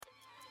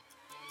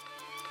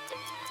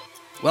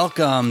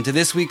Welcome to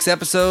this week's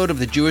episode of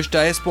the Jewish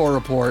Diaspora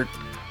Report.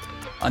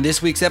 On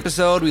this week's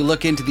episode, we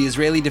look into the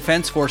Israeli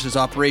Defense Forces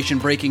Operation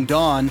Breaking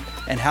Dawn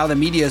and how the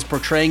media is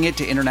portraying it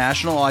to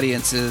international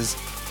audiences.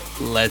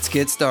 Let's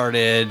get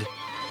started.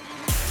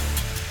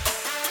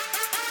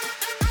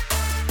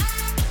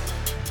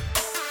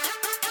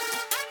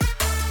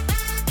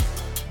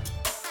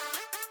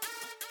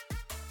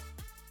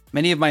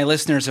 Many of my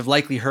listeners have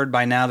likely heard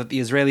by now that the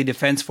Israeli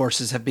Defense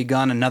Forces have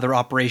begun another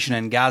operation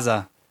in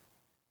Gaza.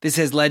 This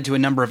has led to a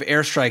number of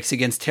airstrikes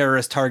against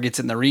terrorist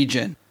targets in the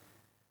region.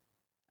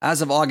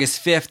 As of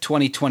August 5th,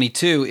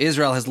 2022,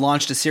 Israel has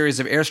launched a series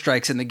of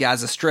airstrikes in the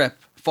Gaza Strip,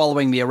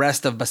 following the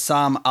arrest of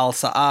Bassam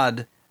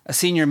al-Saad, a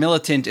senior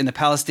militant in the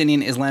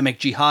Palestinian Islamic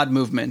Jihad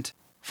movement.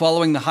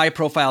 Following the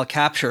high-profile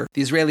capture,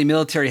 the Israeli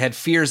military had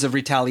fears of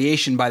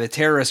retaliation by the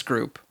terrorist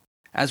group.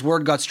 As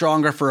word got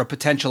stronger for a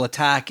potential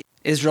attack,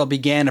 Israel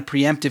began a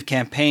preemptive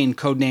campaign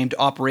codenamed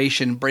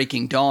Operation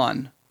Breaking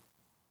Dawn.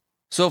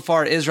 So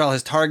far, Israel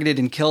has targeted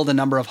and killed a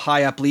number of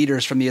high-up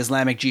leaders from the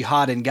Islamic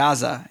Jihad in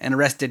Gaza and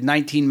arrested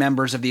 19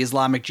 members of the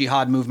Islamic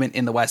Jihad movement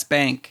in the West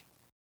Bank.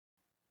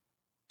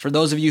 For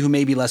those of you who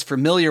may be less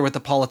familiar with the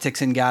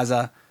politics in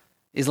Gaza,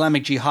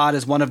 Islamic Jihad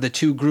is one of the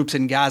two groups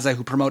in Gaza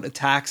who promote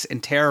attacks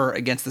and terror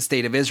against the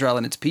state of Israel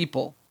and its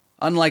people.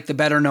 Unlike the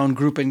better-known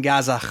group in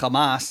Gaza,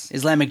 Hamas,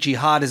 Islamic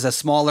Jihad is a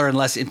smaller and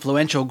less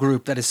influential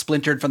group that is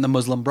splintered from the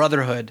Muslim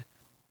Brotherhood.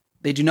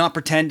 They do not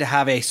pretend to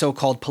have a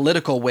so-called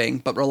political wing,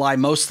 but rely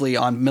mostly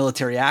on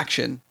military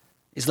action.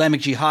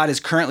 Islamic Jihad is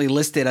currently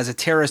listed as a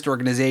terrorist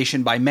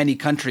organization by many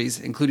countries,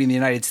 including the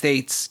United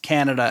States,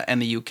 Canada, and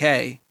the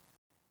UK.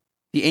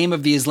 The aim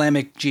of the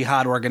Islamic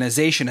Jihad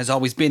organization has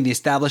always been the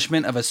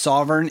establishment of a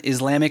sovereign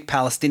Islamic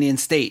Palestinian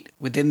state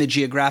within the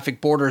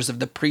geographic borders of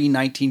the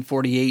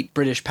pre-1948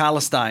 British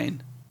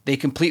Palestine. They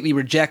completely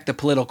reject the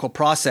political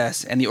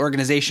process, and the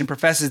organization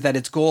professes that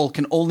its goal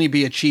can only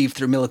be achieved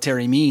through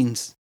military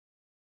means.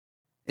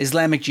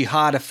 Islamic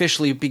Jihad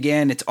officially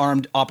began its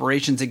armed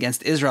operations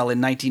against Israel in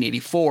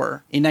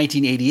 1984. In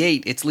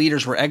 1988, its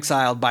leaders were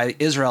exiled by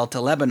Israel to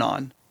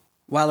Lebanon.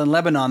 While in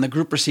Lebanon, the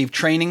group received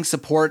training,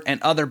 support,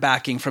 and other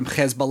backing from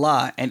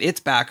Hezbollah and its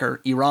backer,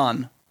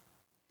 Iran.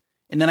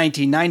 In the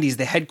 1990s,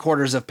 the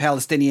headquarters of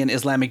Palestinian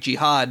Islamic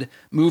Jihad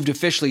moved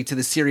officially to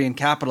the Syrian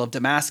capital of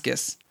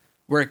Damascus,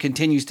 where it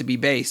continues to be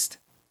based.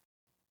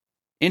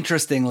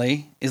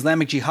 Interestingly,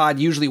 Islamic Jihad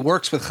usually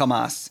works with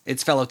Hamas,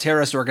 its fellow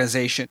terrorist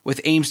organization,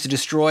 with aims to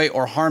destroy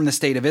or harm the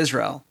state of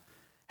Israel.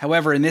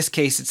 However, in this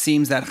case, it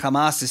seems that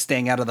Hamas is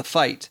staying out of the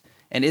fight,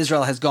 and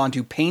Israel has gone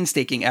to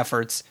painstaking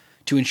efforts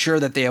to ensure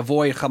that they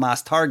avoid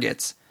Hamas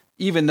targets,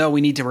 even though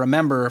we need to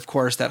remember, of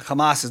course, that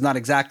Hamas is not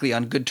exactly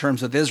on good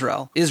terms with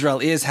Israel.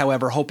 Israel is,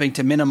 however, hoping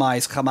to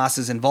minimize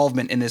Hamas's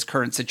involvement in this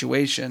current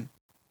situation.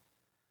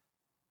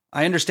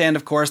 I understand,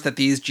 of course, that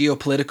these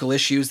geopolitical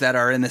issues that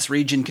are in this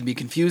region can be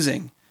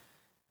confusing.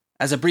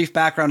 As a brief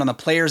background on the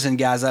players in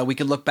Gaza, we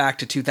could look back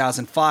to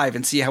 2005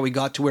 and see how we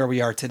got to where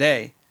we are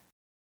today.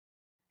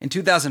 In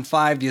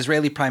 2005, the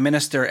Israeli Prime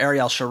Minister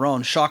Ariel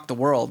Sharon shocked the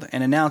world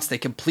and announced a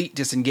complete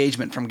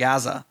disengagement from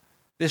Gaza.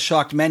 This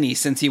shocked many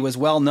since he was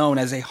well known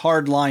as a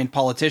hard-line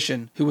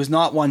politician who was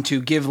not one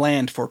to give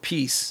land for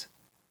peace.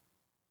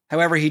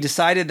 However, he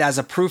decided as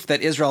a proof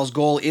that Israel's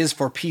goal is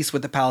for peace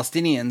with the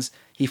Palestinians,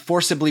 he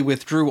forcibly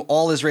withdrew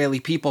all Israeli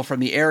people from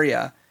the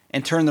area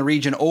and turned the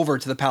region over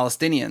to the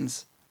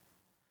Palestinians.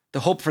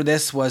 The hope for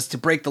this was to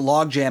break the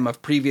logjam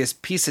of previous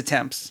peace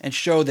attempts and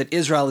show that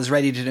Israel is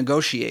ready to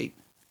negotiate.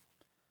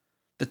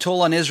 The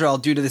toll on Israel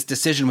due to this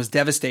decision was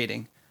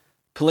devastating.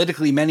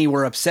 Politically, many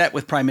were upset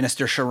with Prime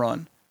Minister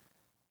Sharon.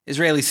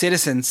 Israeli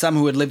citizens, some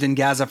who had lived in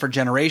Gaza for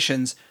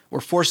generations,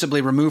 were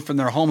forcibly removed from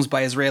their homes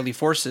by Israeli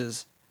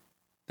forces.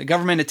 The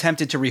government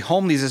attempted to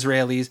rehome these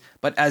Israelis,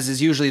 but as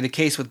is usually the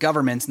case with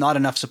governments, not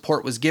enough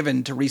support was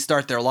given to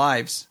restart their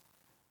lives.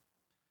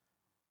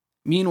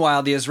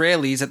 Meanwhile, the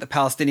Israelis, at the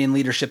Palestinian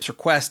leadership's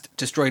request,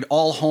 destroyed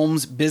all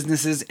homes,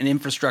 businesses, and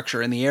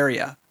infrastructure in the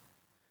area.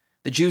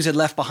 The Jews had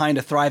left behind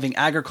a thriving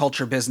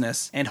agriculture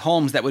business and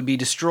homes that would be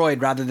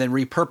destroyed rather than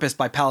repurposed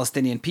by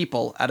Palestinian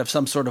people out of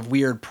some sort of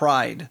weird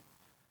pride.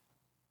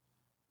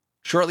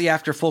 Shortly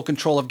after full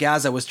control of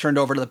Gaza was turned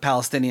over to the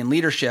Palestinian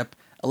leadership,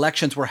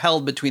 elections were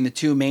held between the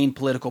two main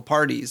political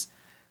parties,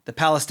 the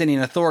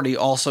Palestinian Authority,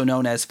 also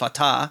known as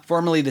Fatah,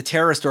 formerly the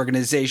terrorist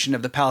organization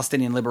of the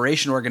Palestinian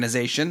Liberation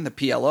Organization, the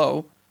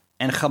PLO,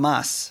 and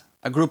Hamas,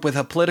 a group with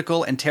a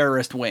political and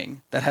terrorist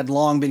wing that had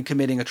long been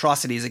committing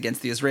atrocities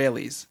against the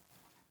Israelis.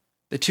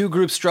 The two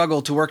groups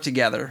struggled to work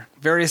together.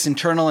 Various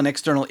internal and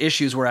external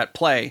issues were at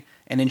play,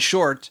 and in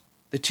short,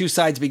 the two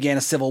sides began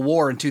a civil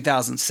war in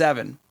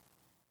 2007.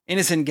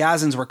 Innocent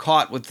Gazans were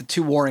caught with the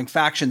two warring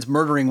factions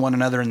murdering one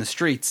another in the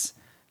streets.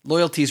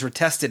 Loyalties were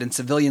tested and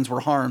civilians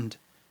were harmed.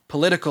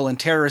 Political and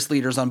terrorist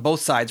leaders on both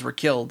sides were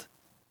killed.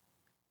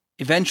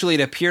 Eventually,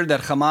 it appeared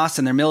that Hamas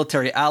and their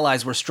military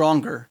allies were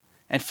stronger,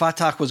 and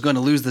Fatah was going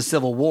to lose the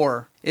civil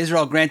war.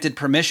 Israel granted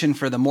permission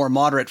for the more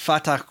moderate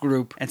Fatah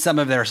group and some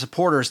of their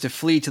supporters to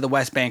flee to the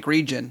West Bank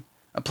region,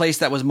 a place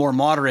that was more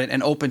moderate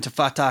and open to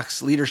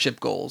Fatah's leadership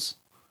goals.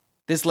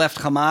 This left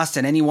Hamas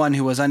and anyone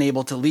who was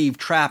unable to leave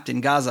trapped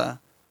in Gaza.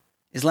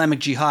 Islamic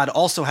Jihad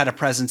also had a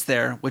presence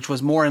there, which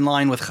was more in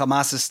line with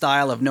Hamas's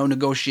style of no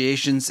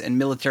negotiations and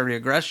military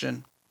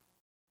aggression.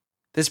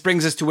 This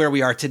brings us to where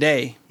we are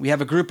today. We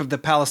have a group of the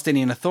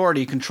Palestinian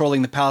Authority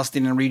controlling the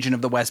Palestinian region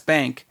of the West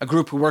Bank, a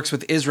group who works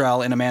with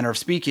Israel in a manner of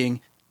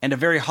speaking, and a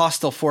very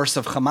hostile force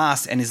of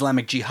Hamas and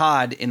Islamic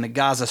Jihad in the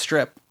Gaza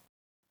Strip.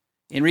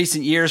 In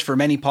recent years, for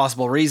many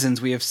possible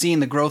reasons, we have seen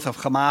the growth of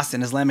Hamas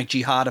and Islamic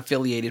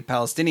Jihad-affiliated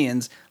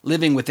Palestinians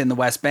living within the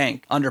West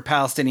Bank, under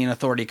Palestinian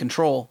Authority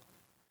control.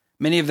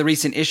 Many of the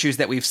recent issues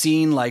that we've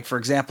seen, like for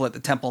example at the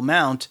Temple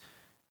Mount,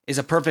 is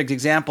a perfect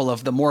example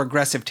of the more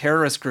aggressive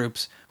terrorist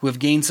groups who have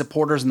gained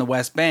supporters in the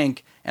West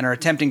Bank and are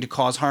attempting to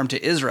cause harm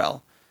to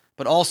Israel,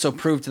 but also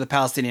prove to the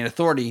Palestinian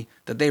Authority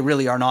that they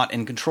really are not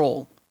in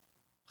control.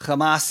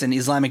 Hamas and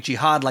Islamic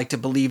Jihad like to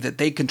believe that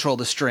they control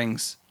the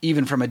strings,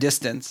 even from a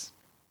distance.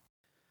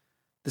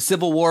 The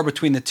civil war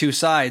between the two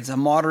sides, a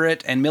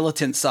moderate and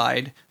militant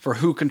side, for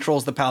who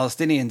controls the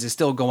Palestinians is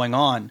still going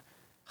on.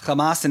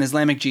 Hamas and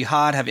Islamic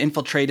Jihad have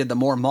infiltrated the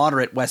more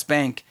moderate West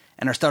Bank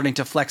and are starting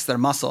to flex their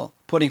muscle,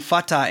 putting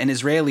Fatah and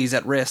Israelis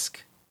at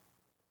risk.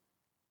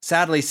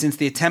 Sadly, since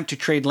the attempt to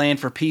trade land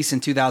for peace in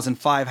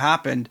 2005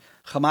 happened,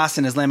 Hamas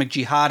and Islamic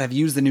Jihad have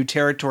used the new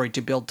territory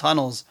to build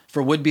tunnels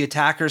for would-be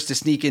attackers to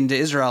sneak into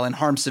Israel and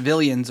harm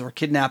civilians or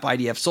kidnap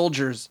IDF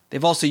soldiers.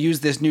 They've also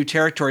used this new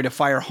territory to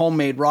fire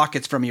homemade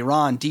rockets from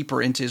Iran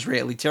deeper into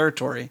Israeli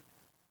territory.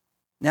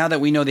 Now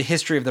that we know the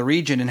history of the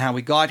region and how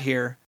we got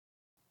here,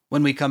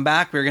 when we come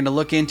back, we're going to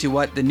look into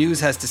what the news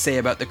has to say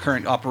about the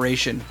current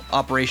operation,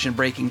 Operation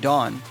Breaking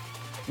Dawn.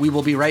 We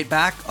will be right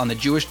back on the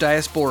Jewish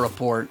Diaspora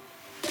Report.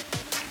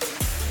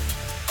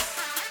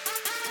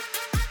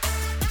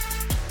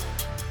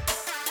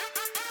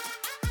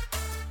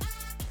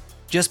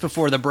 Just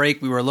before the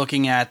break, we were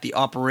looking at the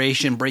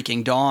Operation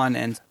Breaking Dawn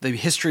and the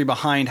history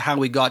behind how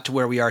we got to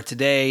where we are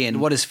today and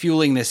what is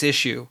fueling this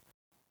issue.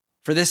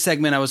 For this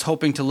segment, I was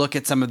hoping to look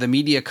at some of the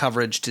media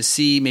coverage to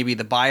see maybe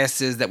the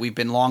biases that we've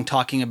been long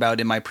talking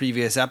about in my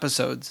previous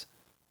episodes.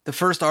 The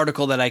first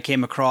article that I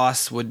came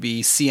across would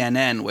be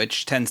CNN,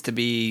 which tends to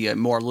be a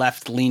more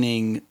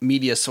left-leaning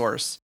media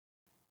source.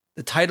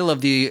 The title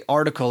of the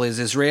article is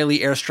Israeli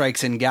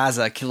Airstrikes in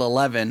Gaza Kill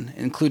 11,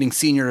 including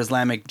senior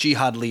Islamic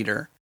Jihad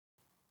leader.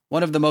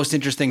 One of the most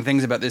interesting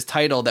things about this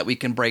title that we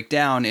can break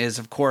down is,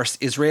 of course,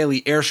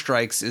 Israeli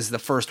airstrikes is the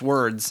first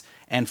words,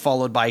 and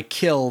followed by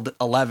killed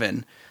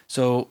 11.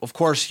 So, of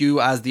course,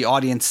 you as the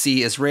audience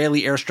see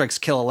Israeli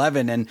airstrikes kill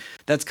 11, and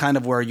that's kind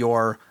of where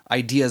your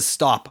ideas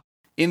stop.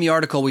 In the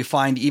article, we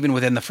find, even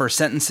within the first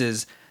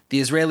sentences, the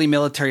Israeli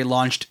military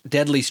launched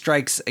deadly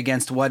strikes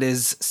against what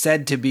is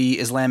said to be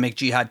Islamic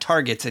Jihad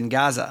targets in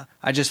Gaza.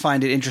 I just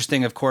find it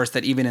interesting, of course,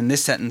 that even in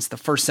this sentence, the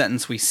first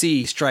sentence we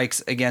see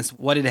strikes against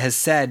what it has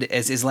said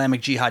as Islamic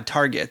Jihad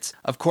targets.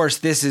 Of course,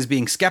 this is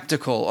being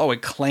skeptical. Oh,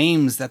 it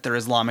claims that they're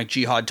Islamic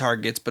Jihad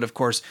targets, but of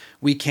course,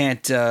 we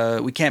can't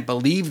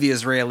believe the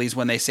Israelis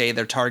when they say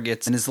they're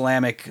targets an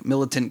Islamic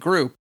militant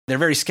group. They're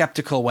very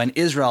skeptical when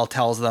Israel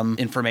tells them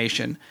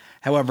information.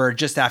 However,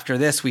 just after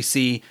this, we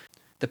see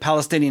the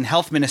Palestinian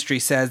Health Ministry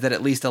says that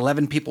at least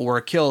 11 people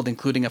were killed,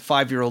 including a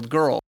 5-year-old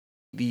girl.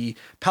 The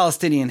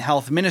Palestinian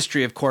Health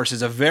Ministry, of course,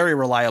 is a very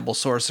reliable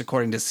source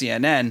according to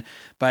CNN,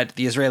 but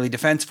the Israeli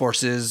Defense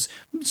Forces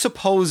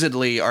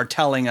supposedly are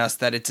telling us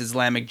that it's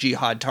Islamic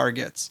Jihad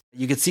targets.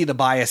 You can see the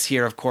bias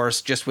here, of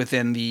course, just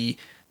within the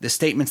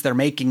statements they're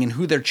making and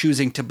who they're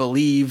choosing to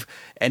believe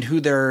and who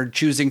they're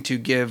choosing to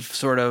give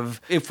sort of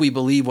if we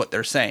believe what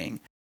they're saying.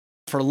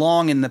 For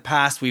long in the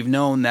past, we've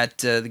known that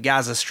the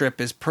Gaza Strip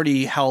is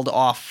pretty held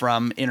off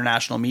from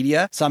international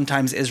media.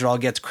 Sometimes Israel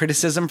gets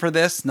criticism for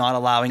this, not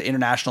allowing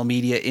international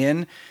media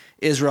in.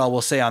 Israel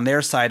will say on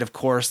their side, of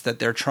course, that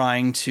they're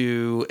trying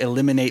to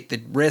eliminate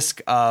the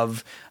risk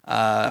of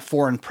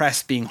foreign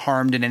press being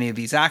harmed in any of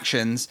these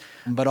actions.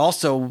 But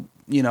also,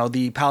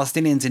 the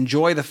Palestinians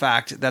enjoy the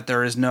fact that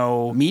there is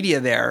no media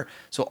there.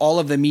 So all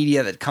of the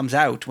media that comes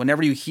out,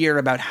 whenever you hear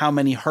about how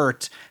many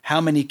hurt,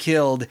 how many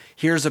killed,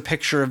 here's a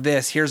picture of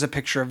this, here's a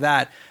picture of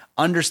that,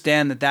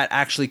 understand that that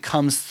actually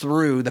comes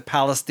through the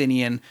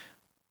Palestinian,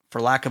 for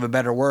lack of a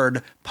better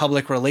word,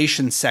 public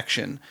relations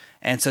section.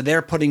 And so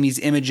they're putting these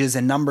images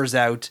and numbers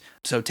out.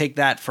 So take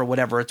that for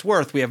whatever it's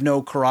worth. We have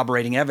no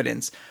corroborating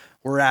evidence.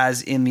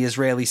 Whereas in the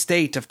Israeli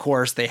state, of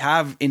course, they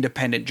have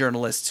independent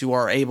journalists who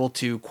are able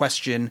to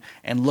question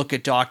and look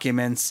at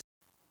documents.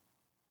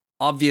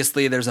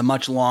 Obviously, there's a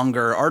much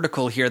longer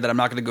article here that I'm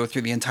not going to go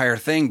through the entire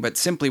thing, but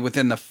simply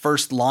within the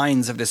first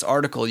lines of this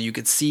article, you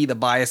could see the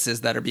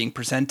biases that are being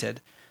presented.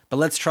 But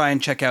let's try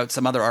and check out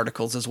some other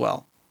articles as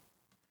well.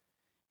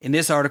 In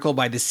this article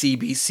by the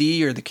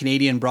CBC, or the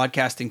Canadian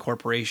Broadcasting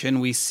Corporation,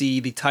 we see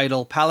the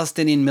title,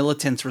 Palestinian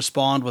Militants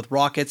Respond with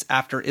Rockets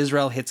After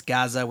Israel Hits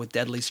Gaza with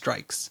Deadly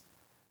Strikes.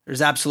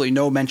 There's absolutely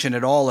no mention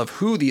at all of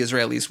who the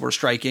Israelis were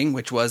striking,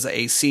 which was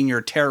a senior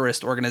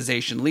terrorist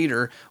organization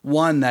leader,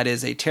 one that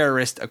is a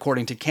terrorist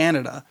according to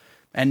Canada.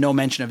 and no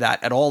mention of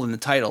that at all in the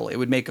title. It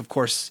would make, of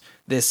course,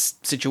 this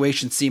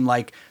situation seem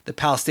like the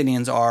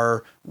Palestinians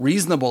are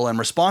reasonable and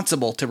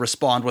responsible to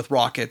respond with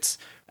rockets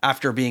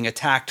after being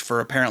attacked for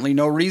apparently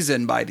no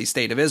reason by the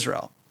state of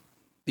Israel.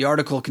 The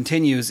article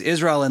continues,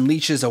 Israel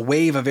unleashes a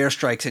wave of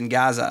airstrikes in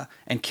Gaza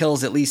and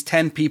kills at least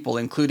 10 people,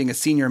 including a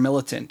senior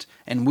militant,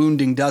 and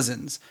wounding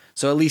dozens.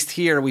 So at least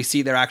here we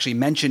see they're actually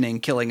mentioning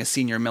killing a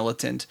senior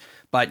militant.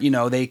 But,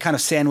 they kind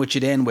of sandwich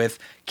it in with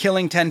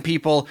killing 10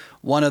 people.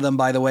 One of them,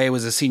 by the way,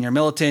 was a senior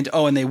militant.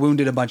 Oh, and they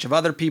wounded a bunch of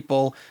other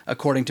people,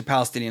 according to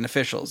Palestinian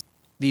officials.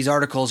 These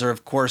articles are,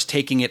 of course,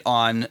 taking it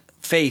on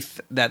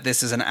faith that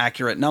this is an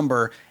accurate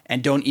number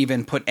and don't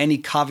even put any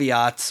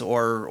caveats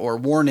or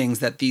warnings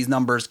that these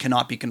numbers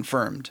cannot be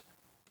confirmed.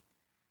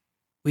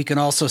 We can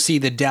also see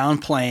the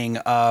downplaying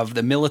of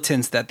the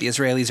militants that the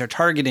Israelis are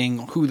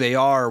targeting, who they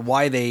are,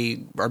 why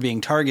they are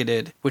being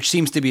targeted, which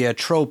seems to be a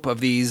trope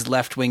of these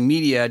left-wing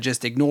media.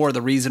 Just ignore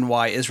the reason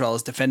why Israel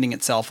is defending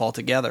itself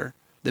altogether.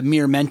 The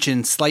mere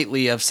mention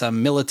slightly of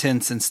some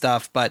militants and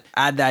stuff, but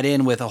add that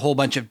in with a whole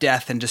bunch of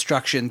death and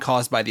destruction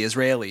caused by the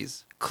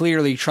Israelis,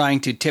 clearly trying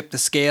to tip the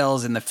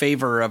scales in the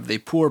favor of the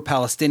poor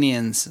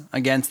Palestinians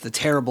against the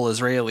terrible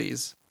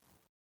Israelis.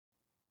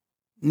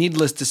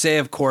 Needless to say,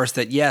 of course,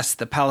 that yes,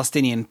 the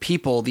Palestinian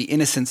people, the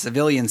innocent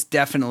civilians,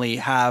 definitely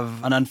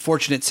have an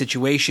unfortunate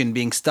situation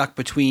being stuck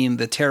between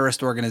the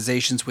terrorist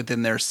organizations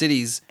within their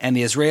cities and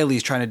the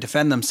Israelis trying to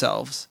defend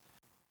themselves.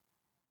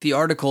 The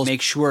articles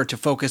make sure to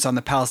focus on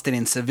the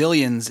Palestinian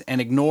civilians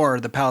and ignore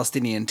the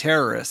Palestinian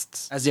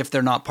terrorists, as if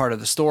they're not part of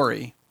the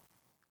story.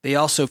 They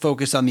also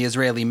focus on the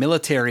Israeli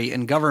military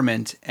and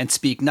government and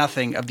speak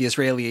nothing of the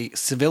Israeli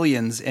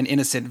civilians and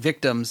innocent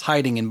victims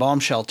hiding in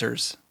bomb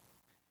shelters.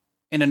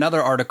 In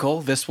another article,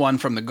 this one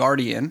from The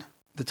Guardian,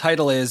 the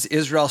title is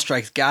Israel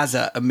Strikes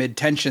Gaza Amid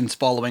Tensions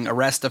Following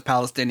Arrest of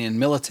Palestinian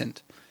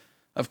Militant.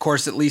 Of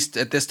course, at least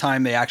at this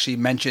time, they actually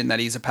mention that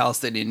he's a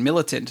Palestinian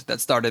militant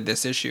that started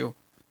this issue.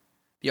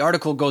 The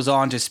article goes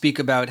on to speak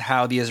about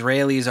how the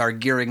Israelis are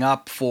gearing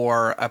up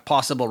for a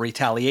possible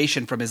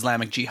retaliation from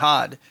Islamic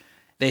Jihad.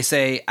 They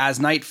say, as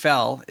night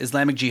fell,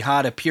 Islamic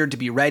Jihad appeared to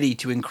be ready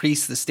to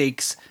increase the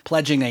stakes,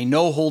 pledging a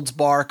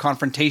no-holds-bar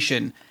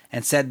confrontation,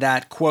 and said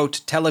that,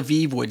 quote, Tel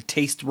Aviv would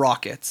taste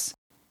rockets.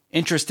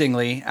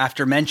 Interestingly,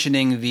 after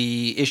mentioning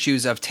the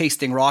issues of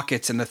tasting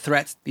rockets and the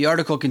threats, the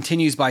article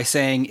continues by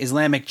saying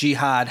Islamic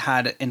Jihad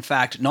had, in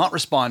fact, not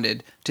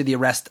responded to the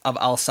arrest of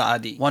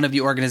al-Saadi, one of the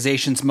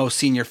organization's most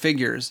senior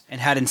figures, and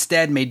had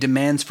instead made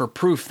demands for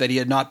proof that he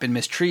had not been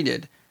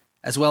mistreated,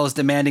 as well as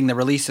demanding the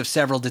release of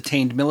several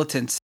detained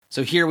militants.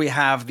 So here we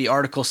have the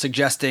article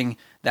suggesting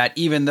that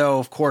even though,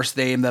 of course,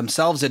 they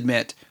themselves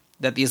admit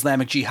that the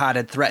Islamic Jihad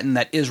had threatened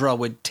that Israel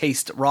would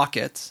taste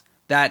rockets,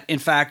 that, in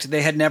fact,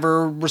 they had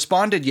never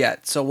responded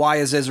yet. So why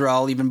is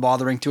Israel even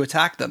bothering to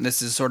attack them?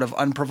 This is sort of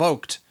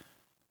unprovoked.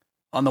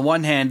 On the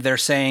one hand, they're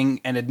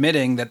saying and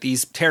admitting that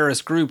these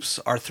terrorist groups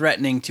are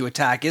threatening to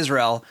attack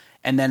Israel,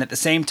 and then at the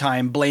same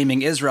time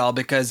blaming Israel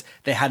because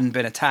they hadn't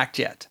been attacked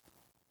yet.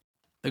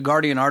 The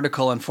Guardian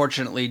article,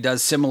 unfortunately,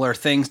 does similar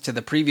things to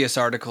the previous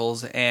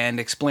articles and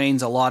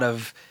explains a lot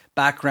of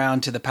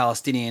background to the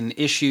Palestinian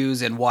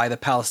issues and why the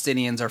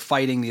Palestinians are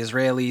fighting the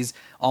Israelis,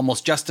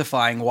 almost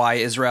justifying why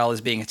Israel is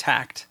being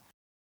attacked.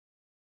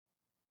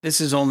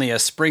 This is only a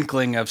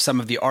sprinkling of some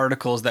of the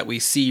articles that we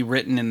see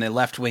written in the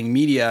left-wing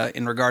media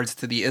in regards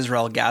to the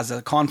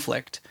Israel-Gaza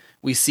conflict.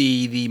 We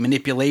see the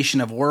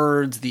manipulation of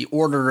words, the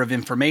order of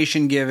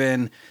information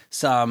given,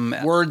 some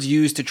words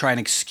used to try and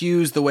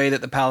excuse the way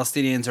that the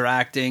Palestinians are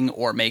acting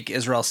or make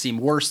Israel seem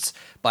worse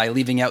by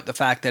leaving out the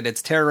fact that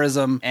it's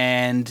terrorism,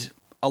 and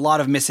a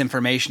lot of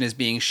misinformation is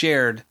being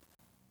shared.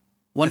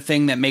 One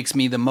thing that makes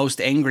me the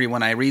most angry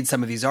when I read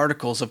some of these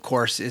articles, of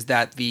course, is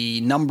that the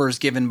numbers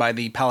given by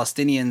the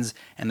Palestinians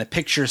and the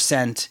pictures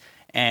sent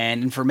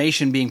and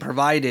information being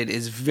provided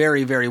is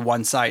very, very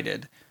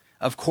one-sided.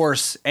 Of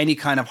course, any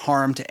kind of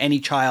harm to any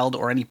child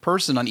or any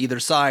person on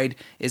either side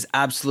is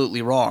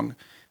absolutely wrong.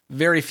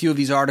 Very few of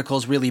these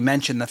articles really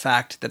mention the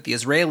fact that the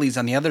Israelis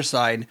on the other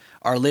side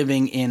are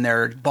living in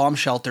their bomb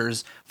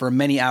shelters for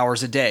many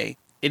hours a day.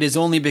 It is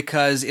only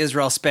because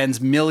Israel spends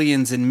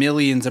millions and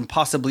millions and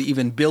possibly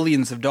even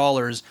billions of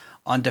dollars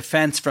on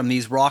defense from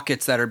these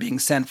rockets that are being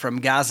sent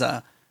from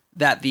Gaza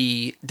that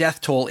the death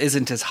toll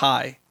isn't as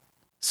high.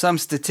 Some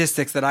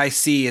statistics that I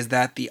see is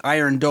that the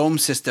Iron Dome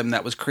system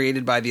that was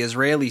created by the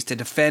Israelis to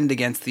defend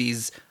against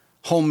these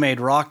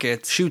homemade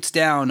rockets shoots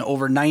down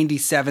over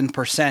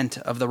 97%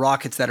 of the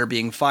rockets that are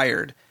being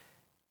fired.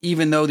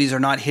 Even though these are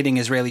not hitting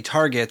Israeli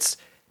targets,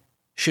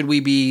 should we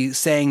be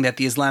saying that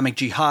the Islamic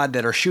Jihad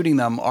that are shooting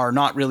them are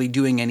not really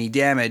doing any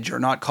damage or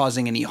not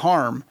causing any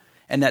harm,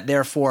 and that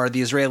therefore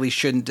the Israelis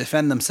shouldn't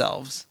defend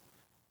themselves?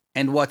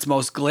 And what's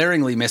most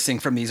glaringly missing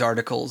from these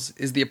articles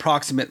is the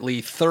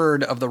approximately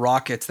third of the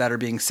rockets that are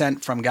being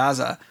sent from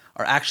Gaza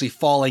are actually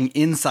falling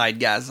inside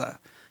Gaza.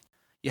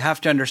 You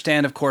have to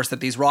understand, of course, that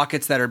these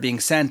rockets that are being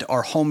sent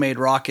are homemade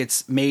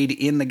rockets made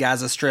in the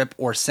Gaza Strip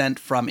or sent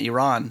from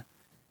Iran.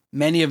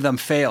 Many of them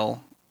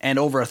fail, and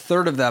over a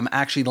third of them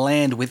actually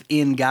land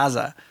within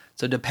Gaza.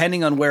 So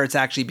depending on where it's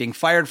actually being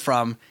fired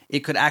from,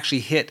 it could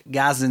actually hit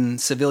Gazan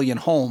civilian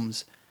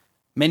homes.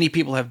 Many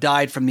people have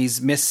died from these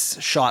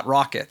misshot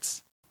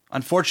rockets.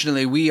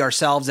 Unfortunately, we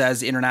ourselves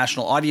as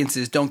international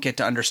audiences don't get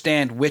to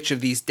understand which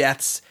of these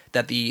deaths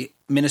that the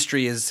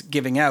ministry is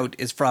giving out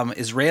is from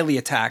Israeli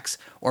attacks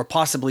or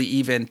possibly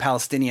even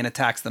Palestinian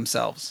attacks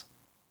themselves.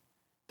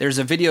 There's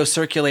a video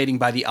circulating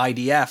by the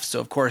IDF, so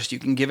of course you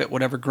can give it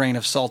whatever grain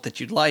of salt that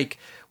you'd like,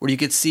 where you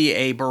could see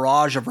a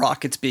barrage of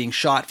rockets being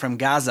shot from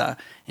Gaza,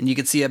 and you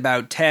could see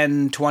about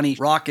 10, 20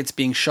 rockets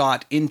being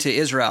shot into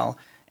Israel,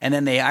 and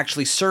then they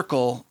actually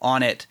circle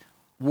on it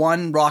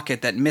one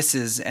rocket that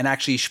misses and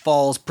actually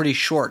falls pretty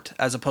short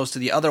as opposed to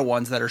the other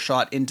ones that are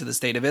shot into the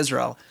state of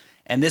Israel.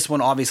 And this one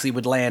obviously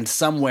would land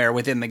somewhere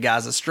within the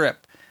Gaza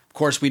Strip. Of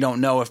course, we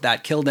don't know if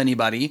that killed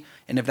anybody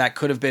and if that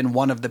could have been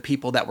one of the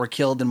people that were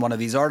killed in one of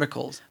these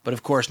articles. But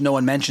of course, no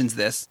one mentions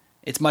this.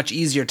 It's much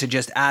easier to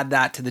just add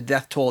that to the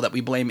death toll that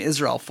we blame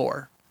Israel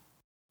for.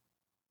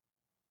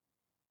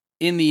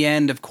 In the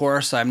end, of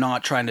course, I'm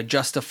not trying to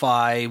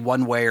justify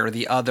one way or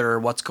the other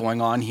what's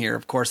going on here.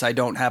 Of course, I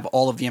don't have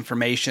all of the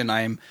information.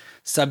 I'm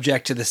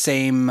subject to the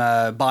same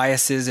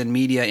biases and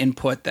media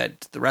input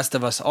that the rest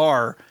of us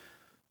are.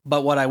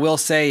 But what I will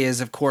say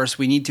is, of course,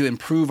 we need to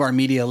improve our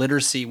media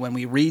literacy when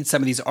we read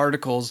some of these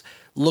articles,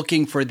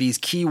 looking for these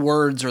key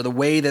words or the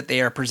way that they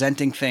are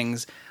presenting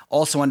things,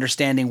 also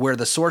understanding where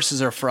the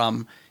sources are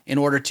from in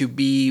order to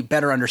be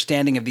better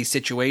understanding of these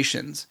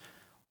situations.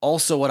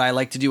 Also, what I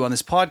like to do on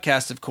this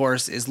podcast, of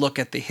course, is look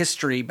at the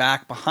history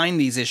back behind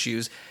these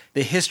issues.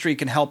 The history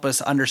can help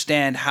us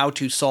understand how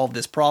to solve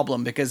this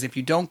problem, because if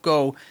you don't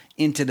go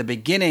into the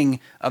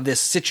beginning of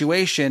this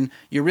situation,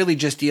 you're really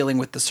just dealing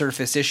with the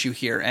surface issue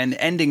here, and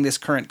ending this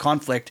current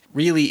conflict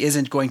really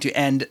isn't going to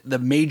end the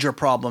major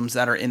problems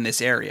that are in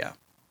this area.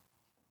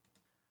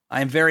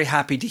 I am very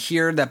happy to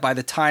hear that by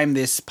the time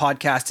this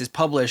podcast is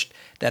published,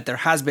 that there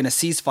has been a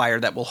ceasefire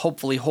that will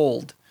hopefully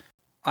hold.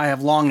 I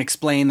have long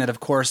explained that, of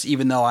course,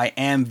 even though I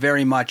am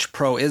very much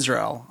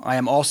pro-Israel, I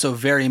am also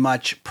very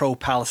much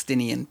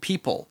pro-Palestinian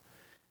people.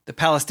 The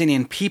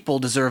Palestinian people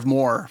deserve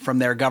more from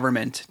their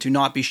government to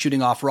not be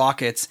shooting off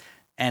rockets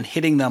and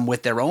hitting them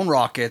with their own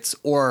rockets,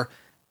 or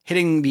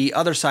hitting the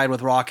other side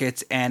with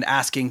rockets and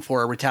asking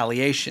for a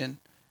retaliation.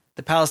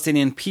 The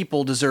Palestinian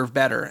people deserve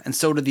better, and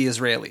so do the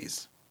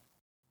Israelis.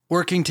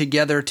 Working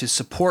together to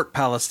support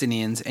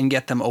Palestinians and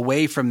get them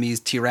away from these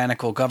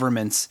tyrannical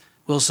governments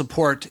will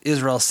support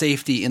Israel's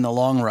safety in the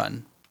long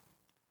run.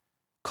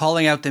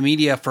 Calling out the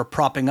media for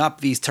propping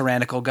up these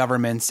tyrannical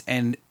governments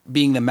and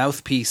being the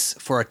mouthpiece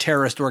for a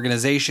terrorist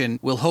organization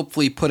will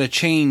hopefully put a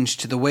change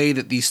to the way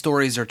that these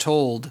stories are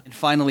told and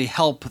finally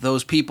help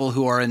those people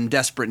who are in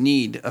desperate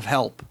need of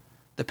help.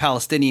 The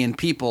Palestinian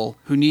people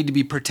who need to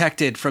be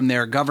protected from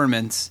their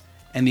governments,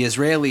 and the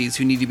Israelis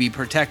who need to be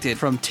protected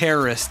from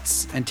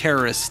terrorists and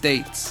terrorist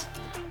states.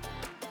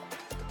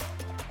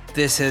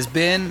 This has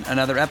been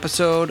another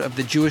episode of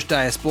the Jewish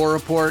Diaspora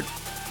Report.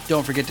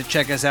 Don't forget to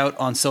check us out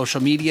on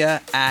social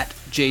media at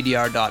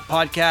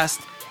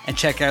jdr.podcast and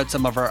check out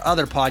some of our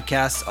other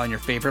podcasts on your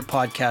favorite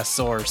podcast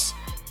source.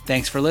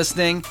 Thanks for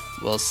listening.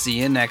 We'll see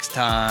you next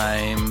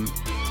time.